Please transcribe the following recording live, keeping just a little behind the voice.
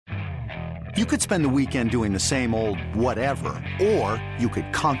You could spend the weekend doing the same old whatever, or you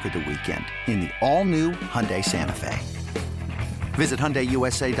could conquer the weekend in the all-new Hyundai Santa Fe. Visit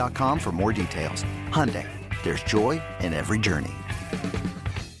HyundaiUSA.com for more details. Hyundai, there's joy in every journey.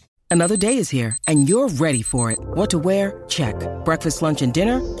 Another day is here, and you're ready for it. What to wear? Check. Breakfast, lunch, and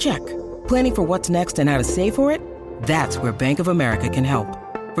dinner? Check. Planning for what's next and how to save for it? That's where Bank of America can help.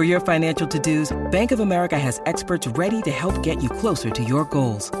 For your financial to-dos, Bank of America has experts ready to help get you closer to your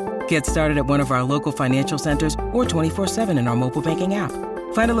goals. Get started at one of our local financial centers or 24/7 in our mobile banking app.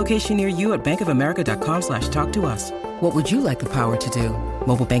 Find a location near you at bankofamerica.com/talktous. What would you like the power to do?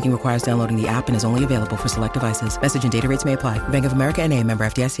 Mobile banking requires downloading the app and is only available for select devices. Message and data rates may apply. Bank of America N.A., member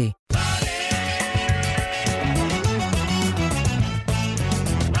FDIC.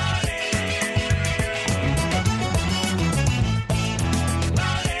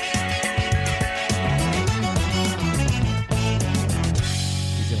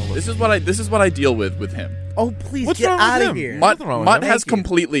 This is what I deal with him. Oh, please What's get wrong with out of him? here. Mutt has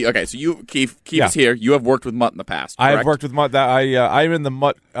completely okay. So Keefe is here. You have worked with Mutt in the past. I have correct? worked with Mutt. I'm in the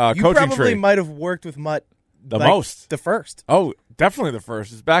Mutt You coaching probably tree. might have worked with Mutt The most. The first. Oh, definitely the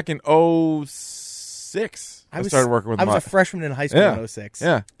first. It's back in 06. I started working with Mutt. I was a freshman in high school in 06.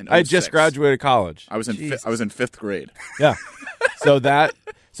 Yeah. In I had just 06. graduated college. I was in fifth grade. Yeah.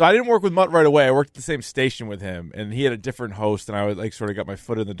 So I didn't work with Mutt right away. I worked at the same station with him, and he had a different host, and I would sort of got my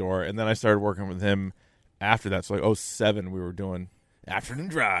foot in the door, and then I started working with him after that. So 07 we were doing afternoon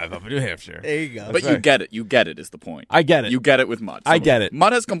drive up in New Hampshire. There you go. But you get it. You get it is the point. I get it. You get it with Mutt. I get it.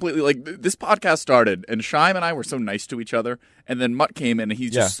 Mutt has completely this podcast started, and Shyam and I were so nice to each other, and then Mutt came in, and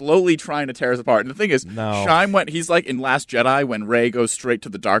he's just slowly trying to tear us apart. And the thing is, Shyam went. He's like in Last Jedi when Rey goes straight to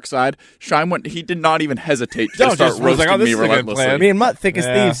the dark side. Shyam went. He did not even hesitate to start roasting me relentlessly. Me and Mutt, thick as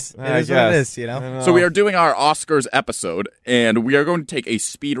thieves. It is what it is, you know. So we are doing our Oscars episode, and we are going to take a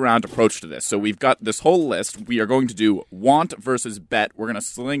speed round approach to this. So we've got this whole list. We are going to do want versus bet. We're going to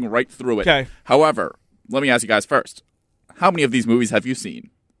sling right through it. Okay. However, let me ask you guys first. How many of these movies have you seen?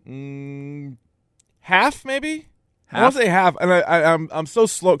 Half, maybe? Half? I want to say half, and I'm so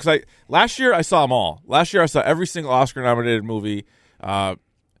slow, because last year I saw them all. Last year I saw every single Oscar-nominated movie. I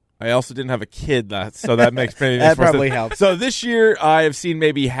also didn't have a kid, so that makes maybe that more probably sense. helps. So this year I have seen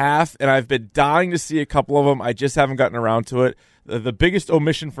maybe half, and I've been dying to see a couple of them. I just haven't gotten around to it. The biggest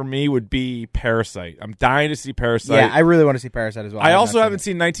omission for me would be Parasite. I'm dying to see Parasite. Yeah, I really want to see Parasite as well. I also haven't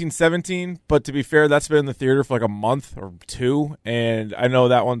seen 1917, but to be fair, that's been in the theater for like a month or two, and I know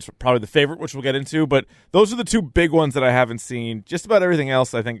that one's probably the favorite, which we'll get into. But those are the two big ones that I haven't seen. Just about everything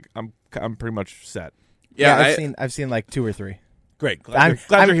else, I think I'm pretty much set. Yeah, I've seen like 2 or 3. Great, glad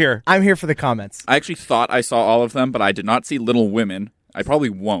you're here. I'm here for the comments. I actually thought I saw all of them, but I did not see Little Women. I probably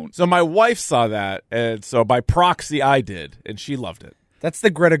won't. So my wife saw that, and so by proxy I did, and she loved it. That's the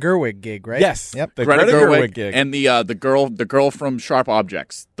Greta Gerwig gig, right? Yes. Yep. The Greta Gerwig gig. and the girl from Sharp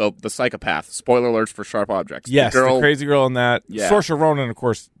Objects, the psychopath. Spoiler alerts for Sharp Objects. Yes, the crazy girl in that. Yeah. Saoirse Ronan, of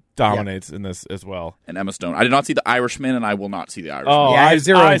course, dominates in this as well. And Emma Stone. I did not see The Irishman, and I will not see The Irishman. Oh, Yeah, I have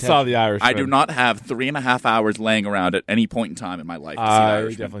zero I intent. saw The Irishman. I do not have 3.5 hours laying around at any point in time in my life to see The I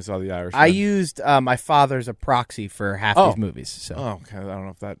Irishman. definitely saw The Irishman. I used my father as a proxy for half these movies. So. Oh, okay. I don't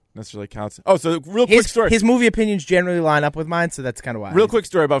know if that necessarily counts. Oh, so real quick story. His movie opinions generally line up with mine, so that's kind of why. Real quick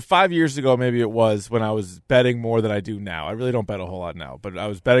story. About 5 years ago, maybe it was, when I was betting more than I do now. I really don't bet a whole lot now, but I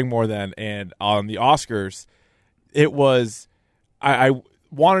was betting more then. And on the Oscars, it was I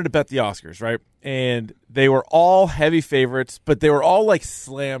wanted to bet the Oscars, right? And they were all heavy favorites, but they were all like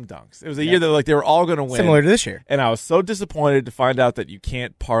slam dunks. It was a year that they were all going to win. Similar to this year. And I was so disappointed to find out that you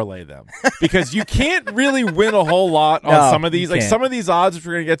can't parlay them because you can't really win a whole lot on some of these. Like some of these odds, which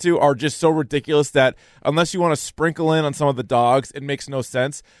we're going to get to, are just so ridiculous that unless you want to sprinkle in on some of the dogs, it makes no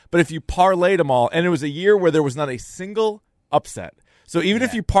sense. But if you parlayed them all, and it was a year where there was not a single upset. So even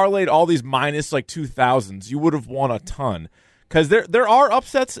if you parlayed all these minus like 2000s, you would have won a ton. Because there are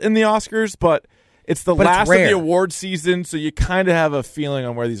upsets in the Oscars, but it's the last of the award season, so you kind of have a feeling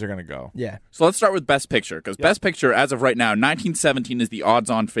on where these are going to go. Yeah. So let's start with Best Picture, because Best Picture, as of right now, 1917 is the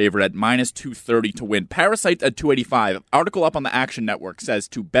odds-on favorite at minus 230 to win. Parasite at 285. Article up on the Action Network says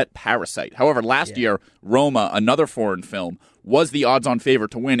to bet Parasite. However, last year, Roma, another foreign film, was the odds-on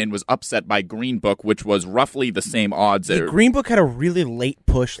favorite to win and was upset by Green Book, which was roughly the same odds. Yeah, Green Book had a really late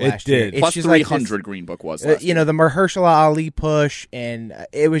push last year. It did. Plus 300 Green Book was last year. The Mahershala Ali push, and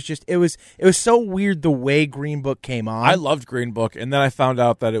it was so weird the way Green Book came on. I loved Green Book, and then I found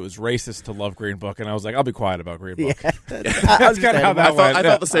out that it was racist to love Green Book, and I was like, I'll be quiet about Green Book. Yeah, That's kind of how that went. I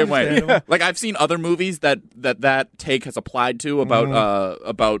felt the same way. Like, I've seen other movies that take has applied to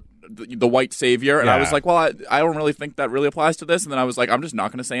about the white savior, and I was Yeah. like, well, I don't really think that really applies to this. And then I was like, I'm just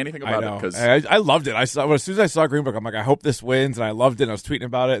not going to say anything about it because I loved it. As soon as I saw Green Book, I'm like, I hope this wins, and I loved it. And I was tweeting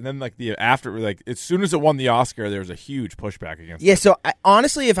about it, and then as soon as it won the Oscar, there was a huge pushback against it. Yeah, so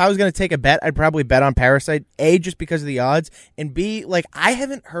honestly, if I was going to take a bet, I'd probably bet on Parasite, A, just because of the odds, and B, like, I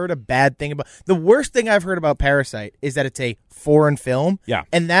haven't heard a bad thing about... The worst thing I've heard about Parasite is that it's a foreign film,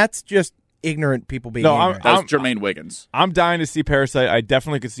 and that's just ignorant people being ignorant. That's Jermaine Wiggins. I'm dying to see Parasite. I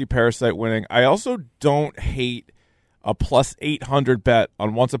definitely could see Parasite winning. I also don't hate a plus 800 bet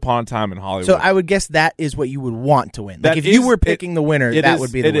on Once Upon a Time in Hollywood. So I would guess that is what you would want to win. Like, if you were picking the winner, that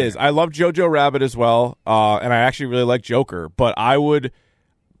would be the winner. It is. I love Jojo Rabbit as well, and I actually really like Joker. But I would,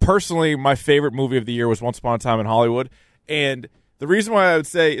 personally, my favorite movie of the year was Once Upon a Time in Hollywood. And the reason why I would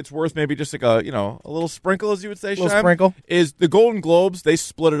say it's worth maybe just like a little sprinkle, as you would say, little sprinkle, is the Golden Globes. They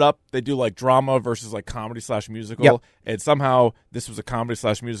split it up. They do like drama versus like comedy/musical. Yep. And somehow this was a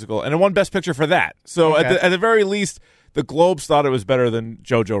comedy/musical, and it won Best Picture for that. So at the very least, the Globes thought it was better than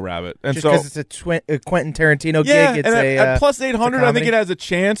Jojo Rabbit, and just because it's a Quentin Tarantino gig. It's at plus 800, I think it has a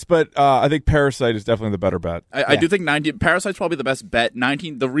chance, but I think Parasite is definitely the better bet. I do think Parasite's probably the best bet.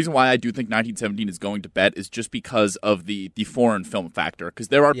 The reason why I do think 1917 is going to bet is just because of the foreign film factor. Because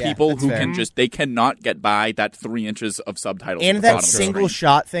there are people who they cannot get by that 3 inches of subtitles. And that single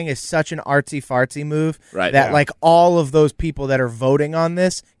shot thing is such an artsy fartsy move that like all of those people that are voting on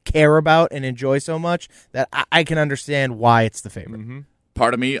this care about and enjoy so much that I can understand why it's the favorite. Mm-hmm.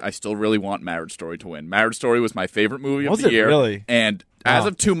 Part of me, I still really want Marriage Story to win. Marriage Story was my favorite movie of the year. Really? And as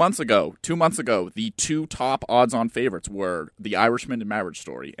of 2 months ago, the 2 top odds-on favorites were The Irishman and Marriage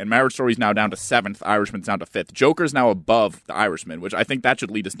Story. And Marriage Story is now down to 7th. Irishman's down to 5th. Joker's now above The Irishman, which I think that should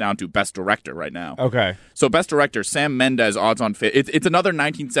lead us down to Best Director right now. Okay. So Best Director, Sam Mendes, odds-on favorite. It's another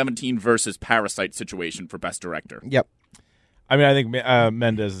 1917 versus Parasite situation for Best Director. Yep. I mean, I think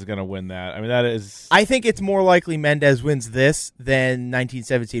Mendes is going to win that. I mean, that is... I think it's more likely Mendes wins this than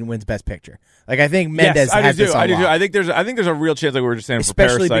 1917 wins Best Picture. Like, I think Mendes has this I do. I think there's a real chance, like we were just saying,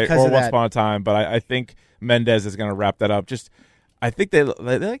 especially for Parasite because or Once Upon a Time, but I think Mendes is going to wrap that up. I think they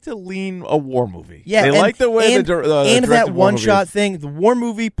like to lean a war movie. Yeah, they like the way and that one-shot thing, the war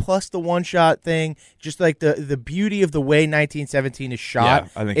movie plus the one-shot thing, just like the beauty of the way 1917 is shot.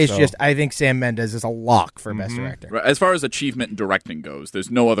 Yeah, I think it's so. just I think Sam Mendes is a lock for Best Director. Right. As far as achievement in directing goes, there's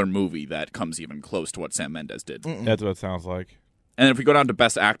no other movie that comes even close to what Sam Mendes did. That's what it sounds like. And if we go down to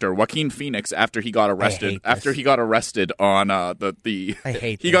Best Actor, Joaquin Phoenix, after he got arrested on the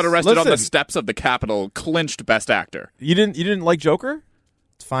steps of the Capitol, clinched Best Actor. You didn't like Joker?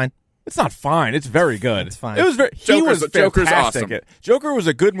 It's fine. It's not fine. It's very good. It's fine. It was very. Joker's awesome. Joker was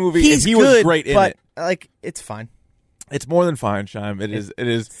a good movie. He's and he good, was great in but, it. Like, it's fine. It's more than fine, Shime. It is.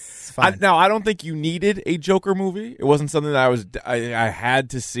 It's fine. Now, I don't think you needed a Joker movie. It wasn't something that I had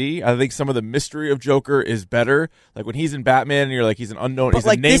to see. I think some of the mystery of Joker is better. Like when he's in Batman, and you're like, he's an unknown. But he's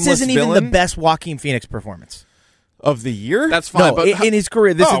like, a nameless this isn't villain even the best Joaquin Phoenix performance of the year. That's fine. No, but in his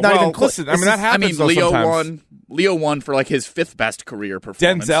career, this is not even close. Listen, I mean that happens. Leo won for like his 5th best career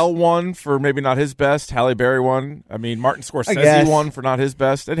performance. Denzel won for maybe not his best. Halle Berry won. I mean, Martin Scorsese won for not his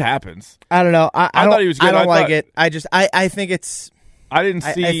best. It happens. I don't know. I thought he was good. I don't like it. I think it's. I didn't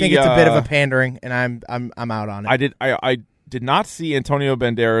see. I think it's a bit of a pandering, and I'm out on it. I did not see Antonio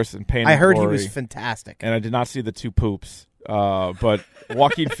Banderas in Pain and I heard Glory, he was fantastic, and I did not see the 2 poops. But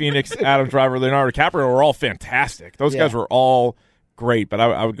Joaquin Phoenix, Adam Driver, Leonardo DiCaprio were all fantastic. Those guys were all great, but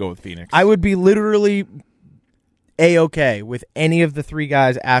I would go with Phoenix. I would be literally A-okay with any of the 3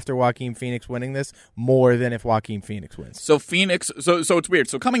 guys after Joaquin Phoenix winning this more than if Joaquin Phoenix wins. So Phoenix, so it's weird.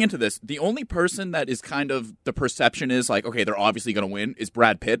 So coming into this, the only person that is kind of the perception is like, okay, they're obviously going to win is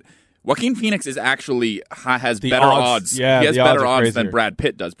Brad Pitt. Joaquin Phoenix is actually has better odds. Yeah, he has better odds crazier than Brad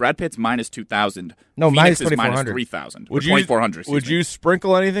Pitt does. Brad Pitt's minus 2,000. No, Phoenix minus 2,400. 3,000. Would 2,400. Would you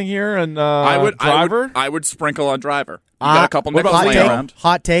sprinkle anything here? And Driver? I would sprinkle on Driver. You got a couple nickels laying around.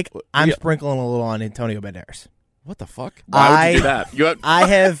 Hot take. I'm sprinkling a little on Antonio Banderas. What the fuck? Why would you do that? I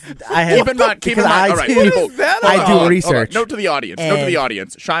have. Keep in mind. All right. I do research. Note to the audience.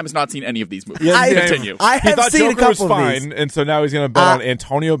 Shime has not seen any of these movies. Continue. I have thought seen Joker a couple was of fine, these. and so now he's going to bet on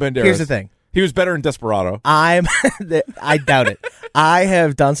Antonio Banderas. Here's the thing. He was better in Desperado. I doubt it. I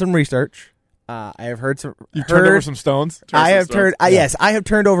have done some research. I have heard some. You've turned over some stones? Yes, I have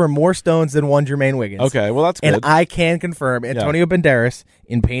turned over more stones than one Jermaine Wiggins. Okay, well, that's good. And I can confirm Antonio Banderas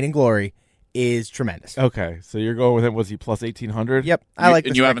in Pain and Glory is tremendous. Okay, so you're going with him. Was he plus 1,800? Yep, I like.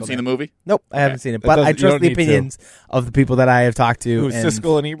 And you haven't seen the movie? Nope, I haven't seen it. But I trust the opinions of the people that I have talked to. Who's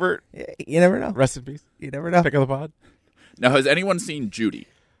Siskel and Ebert? You never know. Rest in peace. You never know. Pick of the pod. Now, has anyone seen Judy?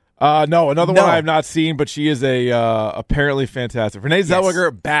 No, another one I have not seen, but she is apparently fantastic. Renee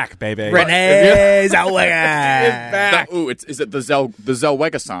Zellweger back, baby. Renee Zellweger is back. Is it the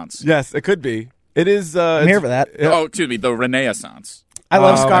Zellwegasance? Yes, it could be. It is. I'm here for that. Oh, excuse me, the Renaissance. I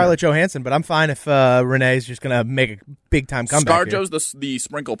love Scarlett Johansson, but I'm fine if Renee's just going to make a big-time comeback. ScarJo's the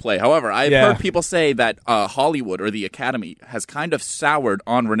sprinkle play. However, I've heard people say that Hollywood or the Academy has kind of soured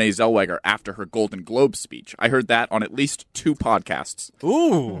on Renee Zellweger after her Golden Globe speech. I heard that on at least 2 podcasts.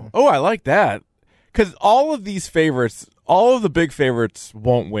 Ooh. Oh, I like that. Because all of these favorites, all of the big favorites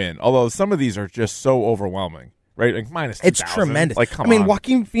won't win, although some of these are just so overwhelming. Right, like minus 2,000. It's tremendous. Like, come on.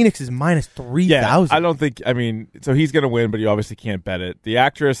 Joaquin Phoenix is minus 3,000. Yeah, I don't think. So he's going to win, but you obviously can't bet it. The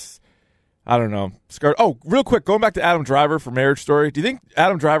actress, I don't know. Real quick, going back to Adam Driver for Marriage Story. Do you think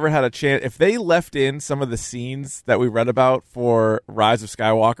Adam Driver had a chance if they left in some of the scenes that we read about for Rise of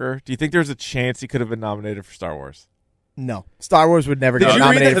Skywalker? Do you think there's a chance he could have been nominated for Star Wars? No, Star Wars would never get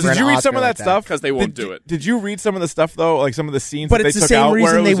nominated for an Did you read Oscar some of that like stuff? Because they won't do it. Did you read some of the stuff though? Like some of the scenes but that they it's the took same out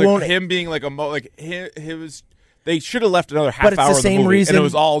reason where it was they won't. him being like he was. They should have left another half but it's hour the of the same movie, reason and it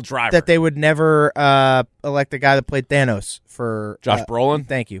was all Driver. That they would never elect the guy that played Thanos for Josh Brolin.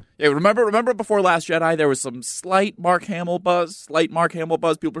 Thank you. Yeah, remember before Last Jedi, there was some slight Mark Hamill buzz.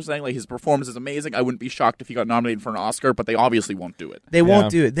 People were saying like his performance is amazing. I wouldn't be shocked if he got nominated for an Oscar, but they obviously won't do it. They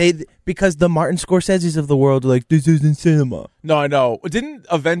won't do it. Because the Martin Scorseses of the world are like, this isn't cinema. No, I know. Didn't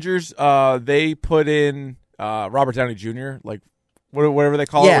Avengers? They put in Robert Downey Jr. like. Whatever they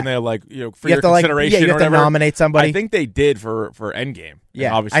call it when they're like, for your consideration you have or to whatever. nominate somebody. I think they did for Endgame.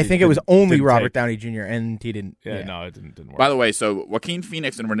 Yeah, obviously I think it was only Robert Downey Jr. and he didn't. Yeah, no, it didn't work. By the way, so Joaquin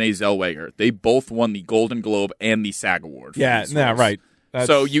Phoenix and Renee Zellweger, they both won the Golden Globe and the SAG Award. Right.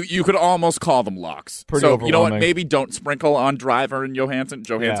 So you could almost call them locks. Pretty so overwhelming. You know what? Maybe don't sprinkle on Driver and Johansson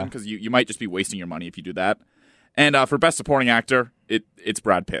because you might just be wasting your money if you do that. And for Best Supporting Actor, it's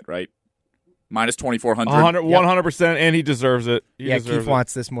Brad Pitt, right? Minus 2,400. 100%, and he deserves it. Keefe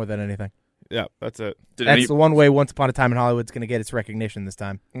wants this more than anything. Yeah, that's it. That's the one way Once Upon a Time in Hollywood's going to get its recognition this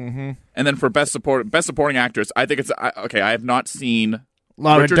time. Mm-hmm. And then for Best Supporting Actress, I think it's okay. I have not seen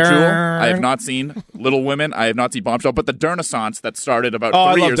Laura Richard Dern. Jewell. I have not seen Little Women. I have not seen Bombshell. But the Dernaissance that started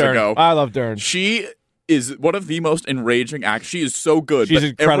about 3 years ago. I love Dern. She is one of the most enraging actors. She is so good. She's but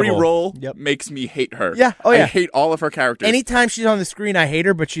incredible. Every role makes me hate her. Yeah. Oh, yeah. I hate all of her characters. Anytime she's on the screen, I hate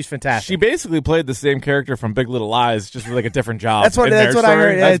her, but she's fantastic. She basically played the same character from Big Little Lies, just with like a different job. That's what I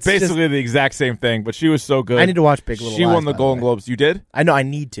heard. Yeah, that's basically the exact same thing, but she was so good. I need to watch Big Little Lies. She won the Golden Globes. You did? I know. I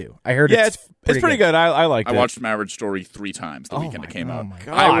need to. I heard. Yeah, it's pretty good. I liked it. I watched Marriage Story 3 times the weekend it came out. Oh my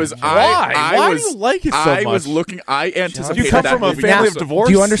God. Why do you like it so much? I was looking. I anticipated. You come that from a movie family of so- divorce.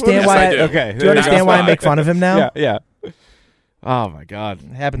 Do you understand Yes, why? I do. Okay. Do you understand why I make fun of him now? Yeah. Oh my God!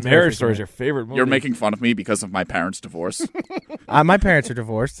 It happens. Marriage Story is your favorite movie. You're making fun of me because of my parents' divorce. My parents are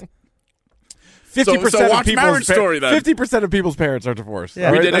divorced. 50% So of watch Marriage Story then. 50% of people's parents are divorced. Yeah.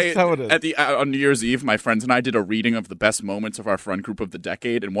 All We right? did That's how it is. on New Year's Eve. My friends and I did a reading of the best moments of our friend group of the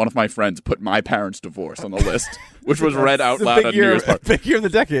decade, and one of my friends put my parents' divorce on the list, which was read out It's a loud big on year, New Year's party. big year of the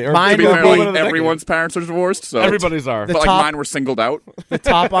decade. Or Mine big will year be- moment of the decade. Everyone's parents are divorced, so Everybody's are. but like top- mine were singled out. The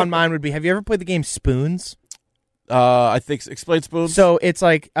top on mine would be: have you ever played the game Spoons? I think explain spoons. So it's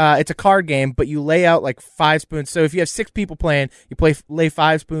like it's a card game, but you lay out like 5 spoons. So if you have 6 people playing, you lay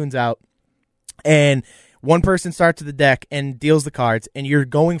 5 spoons out, and one person starts at the deck and deals the cards, and you're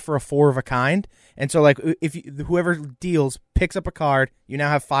going for a 4 of a kind. And so like if whoever deals picks up a card, you now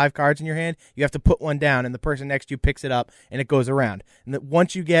have 5 cards in your hand. You have to put one down, and the person next to you picks it up, and it goes around. And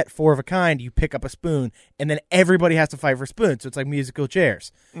once you get 4 of a kind, you pick up a spoon, and then everybody has to fight for spoons. So it's like musical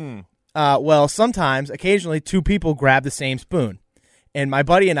chairs. Well, sometimes, occasionally, 2 people grab the same spoon. And my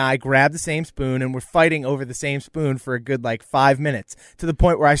buddy and I grabbed the same spoon, and we're fighting over the same spoon for a good, 5 minutes, to the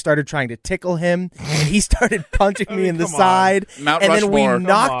point where I started trying to tickle him, and he started punching me in the side. Mount and then we Rushmore.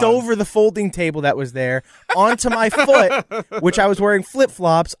 knocked over the folding table that was there onto my foot, which I was wearing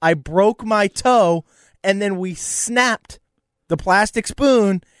flip-flops. I broke my toe, and then we snapped the plastic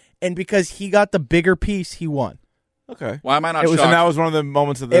spoon, and because he got the bigger piece, he won. Okay. Why am I not And shocked? that was one of the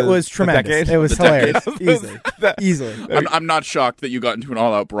moments of the It was the tremendous. decade? It was The hilarious. decade. Easily. I'm not shocked that you got into an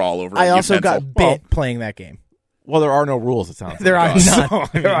all-out brawl over. I a also utensil. got bit playing that game. Well, there are no rules, it sounds There like. are So, none.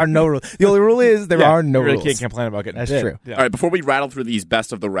 There are no rules. The only rule is there are no you really rules. can't complain about getting That's bit. true. Yeah. All right, before we rattle through these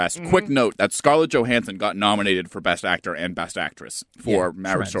best of the rest, quick note that Scarlett Johansson got nominated for Best Actor and Best Actress for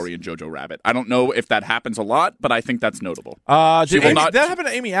Marriage Story and Jojo Rabbit. I don't know if that happens a lot, but I think that's notable. Did that happen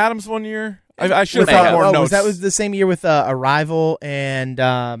to Amy Adams one year? I should have Maybe. thought more Oh, notes. that was the same year with Arrival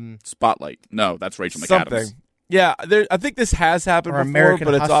and Spotlight. No, that's Rachel something. McAdams. Yeah, I think this has happened Or before, American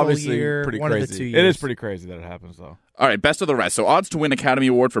but it's Hustle obviously year, pretty one of the crazy. 2 It is years. pretty crazy that it happens, though. All right, best of the rest. So odds to win Academy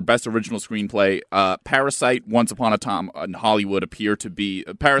Award for Best Original Screenplay. Parasite, Once Upon a Time in Hollywood appear to be...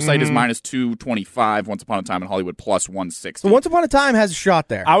 Parasite is minus 225, Once Upon a Time in Hollywood plus 160. So Once Upon a Time has a shot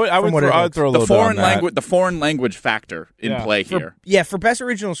there. I would throw a little bit on that. The foreign language factor in play here. For Best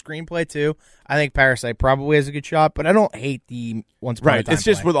Original Screenplay, too, I think Parasite probably has a good shot, but I don't hate the Once Upon a Time It's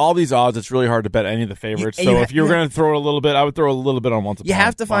just play. with all these odds, it's really hard to bet any of the favorites. If you're going to throw a little bit, I would throw a little bit on Once Upon a Time. You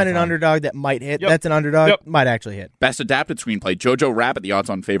have to find an underdog that might hit. Yep. That's an underdog. Might actually hit. Best Adapted Screenplay, Jojo Rabbit, the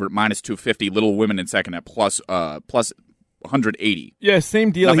odds-on favorite, minus 250. Little Women in second at plus 180. Yeah,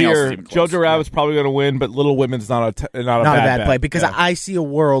 same deal Nothing here. else is even close. Jojo Rabbit's probably going to win, but Little Women's not a bad play bet. because I see a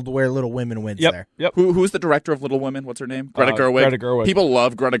world where Little Women wins there. Yep. Who's the director of Little Women? What's her name? Greta Gerwig. Greta Gerwig. People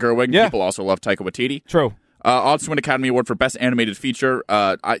love Greta Gerwig. Yeah. People also love Taika Waititi. True. Odds to win Academy Award for Best Animated Feature.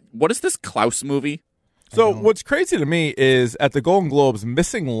 What is this Klaus movie? So what's crazy to me is at the Golden Globes,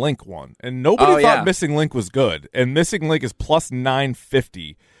 Missing Link won, and nobody thought Missing Link was good, and Missing Link is plus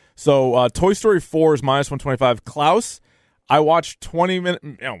 950. So Toy Story 4 is minus 125. Klaus, I watched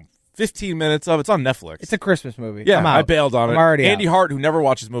 15 minutes of it. It's on Netflix. It's a Christmas movie. Yeah, I bailed on it. I'm already Andy out. Hart, who never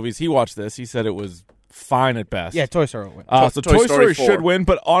watches movies, he watched this. He said it was fine at best. Yeah, Toy Story will win. So Toy Toy Story 4 should win,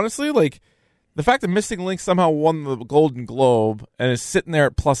 but honestly, like the fact that Missing Link somehow won the Golden Globe and is sitting there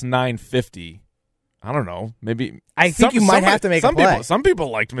at plus 950. I don't know. Maybe I think you might have to make a play. Some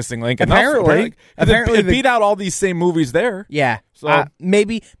people liked Missing Link. Apparently, it beat out all these same movies there. Yeah. So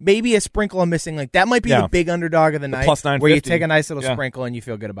maybe a sprinkle of Missing Link. That might be the big underdog of the night. Plus 950. Where you take a nice little sprinkle and you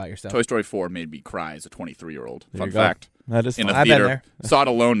feel good about yourself. Toy Story 4 made me cry as a 23-year-old. Fun you go. fact. That is in fun. a I've been theater. there. Saw it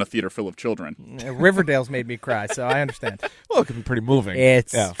alone in a theater full of children. Riverdale's made me cry, so I understand. Well, it could be pretty moving.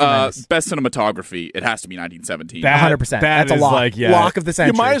 It's tremendous. Best cinematography. It has to be 1917. 100%. That's a lock. Lock of the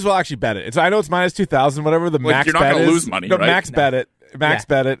century. You might as well actually bet it. I know it's minus 2,000, whatever the max bet is. You're not going to lose money, no, right? Max bet it.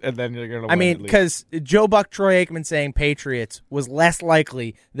 Bet it, and then you're going to win. I mean, because Joe Buck, Troy Aikman saying Patriots was less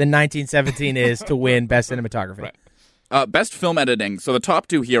likely than 1917 is to win Best Cinematography. Right. Best film editing. So the top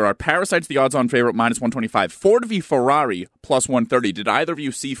two here are Parasite's the odds-on favorite, minus 125. Ford v. Ferrari, plus 130. Did either of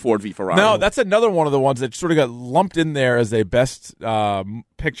you see Ford v. Ferrari? No, that's another one of the ones that sort of got lumped in there as a best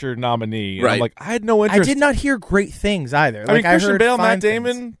picture nominee. And right. I'm like, I had no interest. I did not hear great things either. I mean, Christian heard Bale, fine Matt things.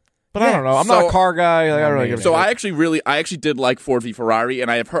 Damon. But I don't know. I'm not a car guy. Like, I don't really give a So shit. I actually did like Ford v. Ferrari,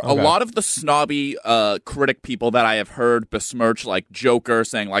 and I have heard a lot of the snobby critic people that I have heard besmirch, like Joker,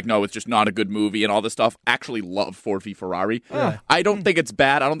 saying like, no, it's just not a good movie and all this stuff, actually love Ford v. Ferrari. I don't think it's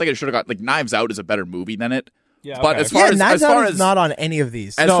bad. I don't think it should have got, like, Knives Out is a better movie than it. Yeah, but okay. as far as Knives as far Out as is not on any of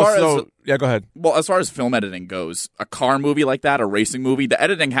these. as far as go ahead. well, as far as film editing goes, a car movie like that, a racing movie, the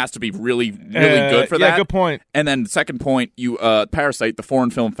editing has to be really, really good for that. Yeah, good point. And then second point, you Parasite, the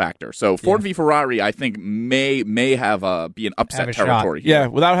foreign film factor. So Ford v. Ferrari, I think may have be an upset a shot. territory here. Yeah,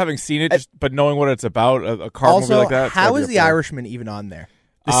 without having seen it, but knowing what it's about, a car Also, movie like that. it's how gotta be is up The there. Irishman even on there?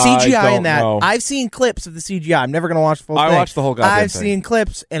 The I CGI in don't that, know. I've seen clips of the CGI. I'm never going to watch the full thing. I watched the whole goddamn I've thing. seen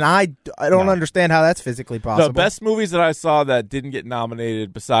clips, and I don't understand how that's physically possible. The best movies that I saw that didn't get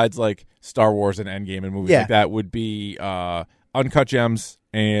nominated, besides like Star Wars and Endgame and movies like that, would be Uncut Gems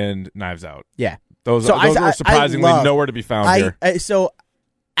and Knives Out. Yeah. Those So were surprisingly here. To be found here. So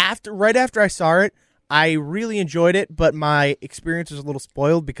right after I saw it, I really enjoyed it, but my experience was a little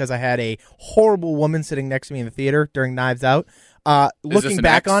spoiled because I had a horrible woman sitting next to me in the theater during Knives Out. Looking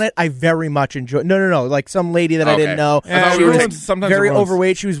back on it, I very much enjoyed. No, like some lady that I didn't know. Yeah, she was sometimes very everyone's-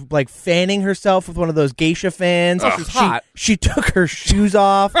 overweight. She was like fanning herself with one of those geisha fans. She's hot. She took her shoes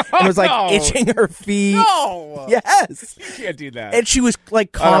off and was like no. itching her feet. No, Yes. you can't do that. And she was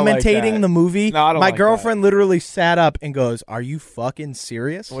like I don't like commentating that. the movie. No, I don't My like girlfriend literally sat up and goes, "Are you fucking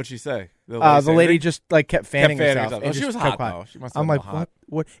serious?" What'd she say? The lady just like kept fanning herself. herself. And She just was kept hot, quiet. though. She must have I'm been like, hot.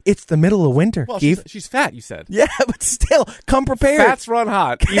 what? It's the middle of winter, Well, Keefe. she's fat. You said. Yeah, but still, come prepared. Fats run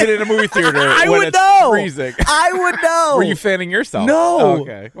hot, even in a movie theater I when would it's know. freezing. I would know. Were you fanning yourself? No. Oh,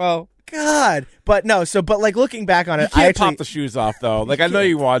 okay. Well, God, but no. So, but like looking back on you it, can't I actually pop the shoes off though. Like I know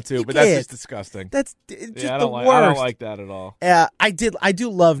you want to, but that's just disgusting. that's just Yeah, I the don't like. worst. I don't like that at all. I do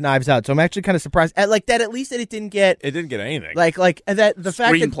love Knives Out, so I'm actually kind of surprised at like that. At least that it didn't get It didn't get anything. like that the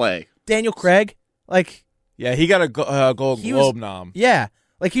fact that Screenplay. Daniel Craig, like yeah, he got a Golden He was- Globe nom. yeah,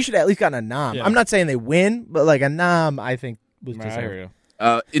 like he should have at least gotten a nom. Yeah. I'm not saying they win, but like a nom, I think was I deserved. hear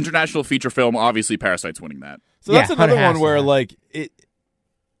you. International feature film, obviously Parasite's winning that. So Yeah, that's another 100 one where has to. like it.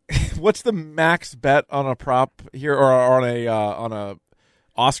 What's the max bet on a prop here or on a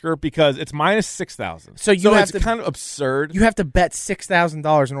Oscar? Because it's minus 6,000. So you have it's to- kind of absurd. You have to bet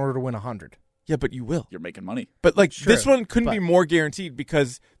 $6,000 in order to win 100. Yeah, but you will. You're making money. But like Sure, this one couldn't be but- more guaranteed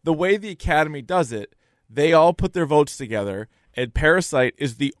because the way the Academy does it, they all put their votes together, and Parasite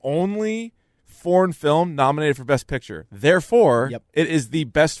is the only foreign film nominated for Best Picture. Therefore, it is the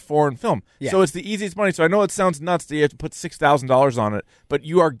best foreign film. Yeah. So it's the easiest money. So I know it sounds nuts that you have to put $6,000 on it, but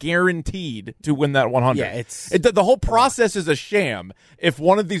you are guaranteed to win that 100. Yeah, the whole process is a sham if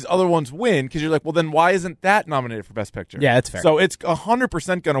one of these other ones win, because you're like, well, then why isn't that nominated for Best Picture? Yeah, that's fair. So it's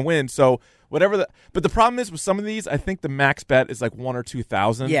 100% going to win. So whatever but the problem is with some of these, I think the max bet is like 1,000 or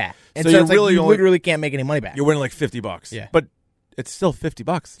 2,000. Yeah, and so you literally can't make any money back. You're winning like $50. Yeah, but it's still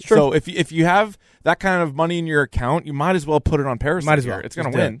 $50. Sure. So if you have that kind of money in your account, you might as well put it on Parasite. Might as well. It's going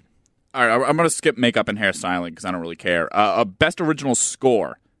to win. All right, I'm going to skip makeup and hairstyling because I don't really care. Best original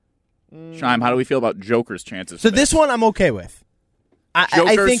score. Shime, how do we feel about Joker's chances? So this one I'm okay with.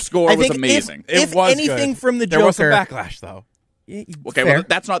 Joker's score was amazing. If anything from the Joker, there was some backlash though. Okay, well,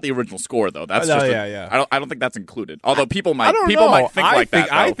 that's not the original score though. That's just I don't think that's incled. Although people might think that.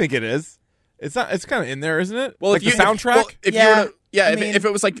 I think it is. It's not. It's kind of in there, isn't it? Well, like the soundtrack. If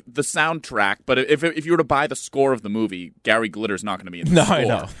it was like the soundtrack, but if you were to buy the score of the movie, Gary Glitter's not going to be in the score. I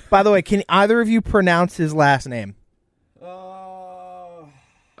know. By the way, can either of you pronounce his last name?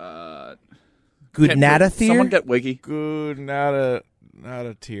 Goodnadathir? Someone get Wiggy. Goodnadathir.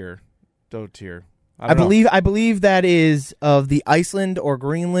 Dotir. I believe that is of the Iceland or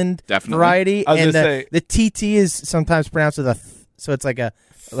Greenland variety, and the TT is sometimes pronounced with a so it's like a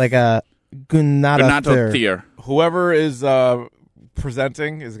Goodnadathir. Whoever is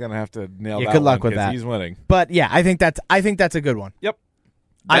presenting is going to have to nail that. Good luck with that. He's winning. But yeah, I think that's a good one. Yep.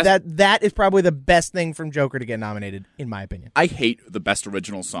 That is probably the best thing from Joker to get nominated, in my opinion. I hate the best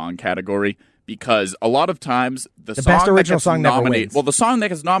original song category because a lot of times the song best original that song nominated, never wins. Well, the song that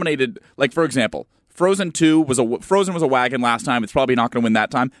gets nominated, like for example, Frozen 2 was a wagon last time. It's probably not going to win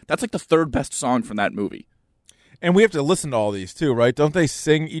that time. That's like the third best song from that movie. And we have to listen to all these too, right? Don't they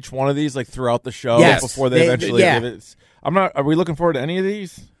sing each one of these like throughout the show before they eventually give it? Are we looking forward to any of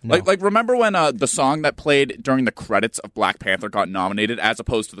these? No. Like remember when the song that played during the credits of Black Panther got nominated, as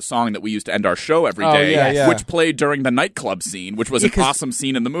opposed to the song that we used to end our show every day, which played during the nightclub scene, which was an awesome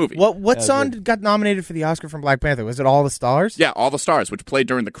scene in the movie. What song got nominated for the Oscar from Black Panther? Was it All the Stars? Yeah, All the Stars, which played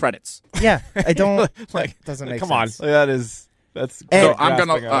during the credits. Yeah, I don't doesn't make sense. Come on, that's. So I'm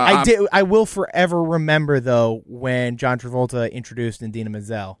gonna. I will forever remember though when John Travolta introduced Idina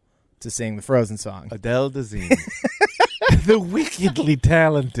Menzel to sing the Frozen song. Adele Dazeem. The wickedly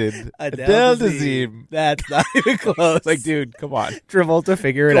talented Adele Dazeem. That's not even close. Like, dude, come on. Travolta,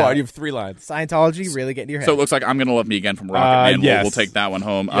 figure it Go out. on, you have 3 lines. Scientology really getting to your head. So it looks like I'm Gonna Love Me Again from Rocket Man. Yes. We'll take that one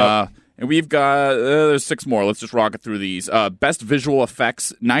home. Yep. And we've got there's 6 more. Let's just rocket through these. Best visual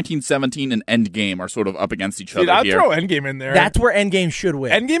effects, 1917 and Endgame are sort of up against each other I'd here. throw Endgame in there. That's where Endgame should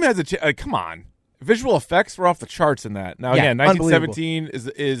win. Endgame has come on. Visual effects were off the charts in that. Now, again, 1917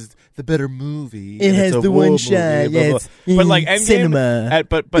 is the better movie. It has the one shot. Yeah, but like Endgame, cinema.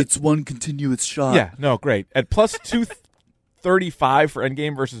 But it's one continuous shot. Yeah, no, great. At plus 235 for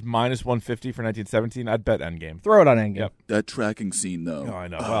Endgame versus minus 150 for 1917, I'd bet Endgame. Throw it on Endgame. Yep. That tracking scene, though. Oh, I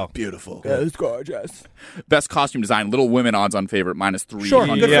know. Well, beautiful. Yeah, it's gorgeous. Best costume design, Little Women odds-on favorite, minus 300. Sure,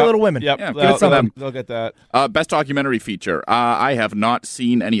 good for Little Women. Yep, yeah, good for them. They'll get that. Best documentary feature. I have not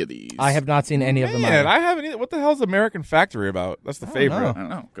seen any of these. I have not seen any of them either. I haven't either. What the hell is American Factory about? That's the favorite. I don't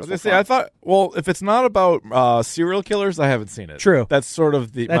know. I thought, well, if it's not about serial killers, I haven't seen it. True. That's sort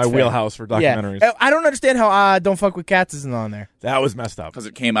of my wheelhouse for documentaries. Yeah. I don't understand how Don't Fuck With Cats isn't on there. That was messed up. Because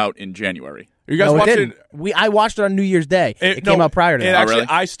it came out in January. You guys watching? I watched it on New Year's Day. It came out prior to that. Actually, really?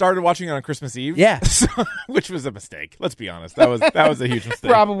 I started watching it on Christmas Eve. Yeah. Which was a mistake. Let's be honest. That was a huge mistake.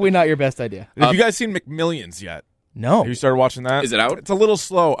 Probably not your best idea. Have you guys seen McMillions yet? No. Have you started watching that? Is it out? It's a little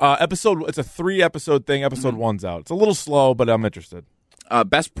slow. It's a 3-episode thing. Episode 1's out. It's a little slow, but I'm interested.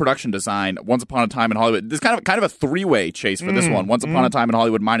 Best production design, Once Upon a Time in Hollywood. This is kind of a 3-way chase for this one. Once Upon a Time in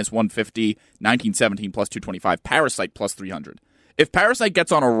Hollywood, minus 150, 1917 plus 225, Parasite plus 300. If Parasite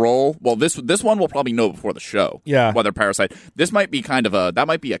gets on a roll, well, this one we'll probably know before the show. Yeah. Whether Parasite, this might be that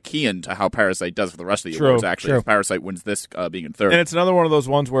might be a key-in to how Parasite does for the rest of the awards, actually, if Parasite wins this being in third. And it's another one of those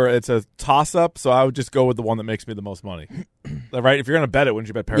ones where it's a toss-up, so I would just go with the one that makes me the most money. Right? If you're going to bet it, wouldn't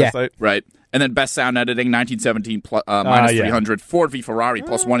you bet Parasite? Yeah. Right. And then best sound editing, 1917 minus 300, Ford v. Ferrari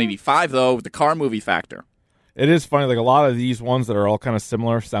plus 185, though, with the car movie factor. It is funny, like a lot of these ones that are all kind of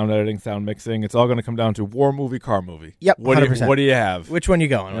similar, sound editing, sound mixing, it's all going to come down to war movie, car movie. Yep, 100%. What do you have? Which one you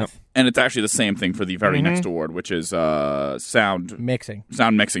going with? And it's actually the same thing for the very next award, which is sound mixing.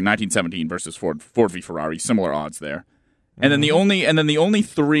 Sound mixing, 1917 versus Ford v. Ferrari, similar odds there. And then the only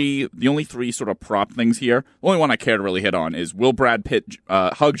three sort of prop things here. The only one I care to really hit on is will Brad Pitt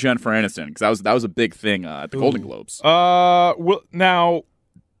hug Jennifer Aniston, because that was a big thing at the Golden Globes.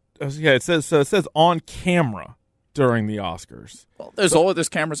 It says on camera. during the Oscars. Well, there's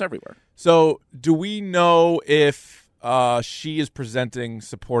cameras everywhere. So, do we know if she is presenting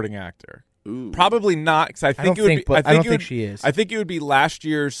supporting actor? Ooh. Probably not, because I think she is. I think it would be last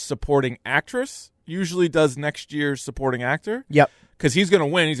year's supporting actress. Usually does next year's supporting actor. Yep. Because he's going to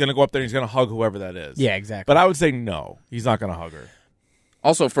win. He's going to go up there and he's going to hug whoever that is. Yeah, exactly. But I would say no. He's not going to hug her.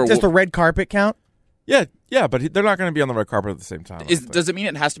 Also, does the red carpet count? Yeah, but they're not going to be on the red carpet at the same time. Does it mean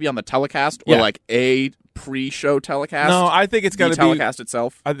it has to be on the telecast or like a pre-show telecast? No, I think it's got to be telecast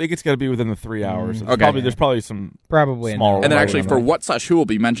itself. I think it's got to be within the 3 hours. Okay. There's probably some probably smaller. And then actually, for What/Who will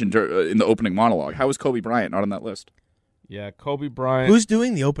be mentioned in the opening monologue. How is Kobe Bryant not on that list? Yeah, Kobe Bryant. Who's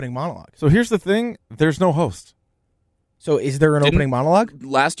doing the opening monologue? So here's the thing: there's no host. So is there an opening monologue?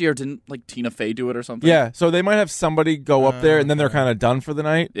 Last year, didn't Tina Fey do it or something? Yeah, so they might have somebody go up there, and then they're kind of done for the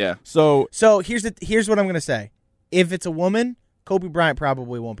night. Yeah. So here's what I'm going to say. If it's a woman, Kobe Bryant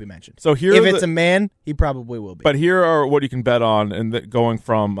probably won't be mentioned. So here, if it's a man, he probably will be. But here are what you can bet on, and going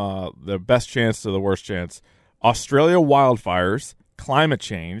from the best chance to the worst chance: Australia wildfires, climate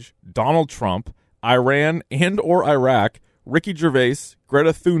change, Donald Trump, Iran and/or Iraq, Ricky Gervais,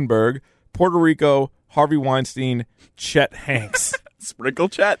 Greta Thunberg, Puerto Rico, Harvey Weinstein, Chet Hanks. Sprinkle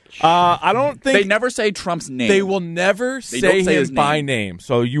Chet. I don't think they never say Trump's name. They will never say him by name,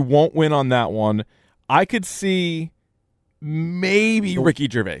 so you won't win on that one. I could see maybe Ricky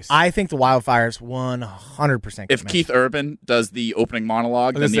Gervais. I think the wildfires 100%. If Keith Urban does the opening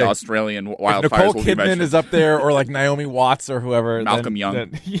monologue, then the Australian wildfires Nicole will be mentioned. Kidman is up there, or like Naomi Watts or whoever. Malcolm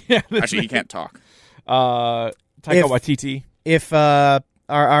Young. Actually, he can't talk. Taika Waititi. If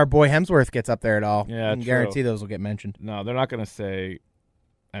our boy Hemsworth gets up there at all, yeah, I can guarantee those will get mentioned. No, they're not going to say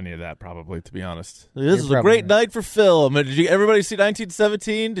any of that, probably, to be honest. This is a great night for film. Did everybody see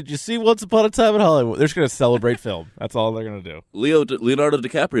 1917? Did you see Once Upon a Time in Hollywood? They're just going to celebrate film. That's all they're going to do. Leonardo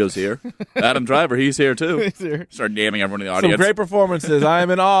DiCaprio's here. Adam Driver, he's here too. He's here. Start naming everyone in the audience. Some great performances. I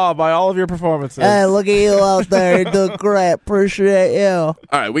am in awe by all of your performances. Hey, look at you out there. You do great. Appreciate you. All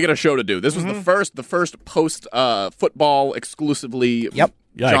right, we got a show to do. This was the first post football exclusively. Yep.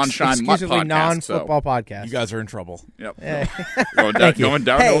 John Shine exclusively podcast, non-football podcast. You guys are in trouble. Yep. Hey. Going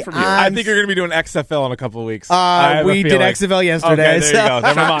downhill from here. I think you're going to be doing XFL in a couple of weeks. We did XFL yesterday. Okay, there you go.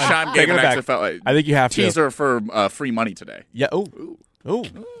 Never mind. Shine gave an XFL. I think you have to. Teaser for free money today. Yeah. Ooh.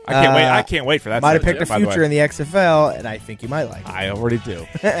 I can't wait for that. Might have picked a future in the XFL, and I think you might like it. I already do.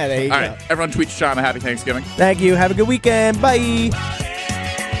 There you go. All right, everyone tweet Sean a happy Thanksgiving. Thank you. Have a good weekend. Bye.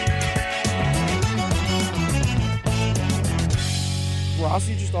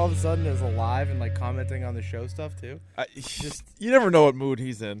 Rossi just all of a sudden is alive and like commenting on the show stuff too. You never know what mood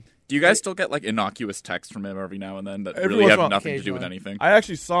he's in. Do you guys still get like innocuous texts from him every now and then that really have nothing to do with anything? I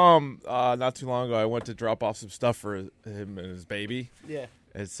actually saw him not too long ago. I went to drop off some stuff for him and his baby. Yeah.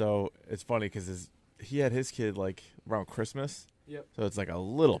 And so it's funny because he had his kid like around Christmas. Yep. So it's like a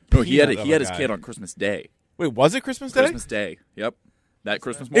little. No, he had his kid on Christmas Day. Wait, was it Christmas Day? Christmas Day. Yep. That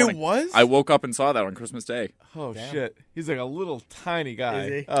Christmas morning. It was? I woke up and saw that on Christmas Day. Oh, shit. He's like a little tiny guy. Is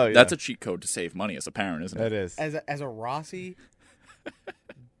he? Oh, yeah. That's a cheat code to save money as a parent, isn't it? That is. As a Rossi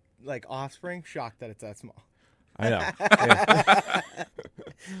like offspring, shocked that it's that small. I know. Yeah.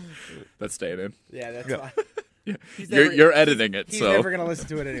 That's staying in. Yeah, that's fine. Yeah. You're editing it, He's so never gonna listen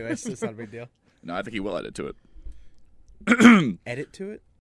to it anyway, so it's not a big deal. No, I think he will edit to it. Edit to it?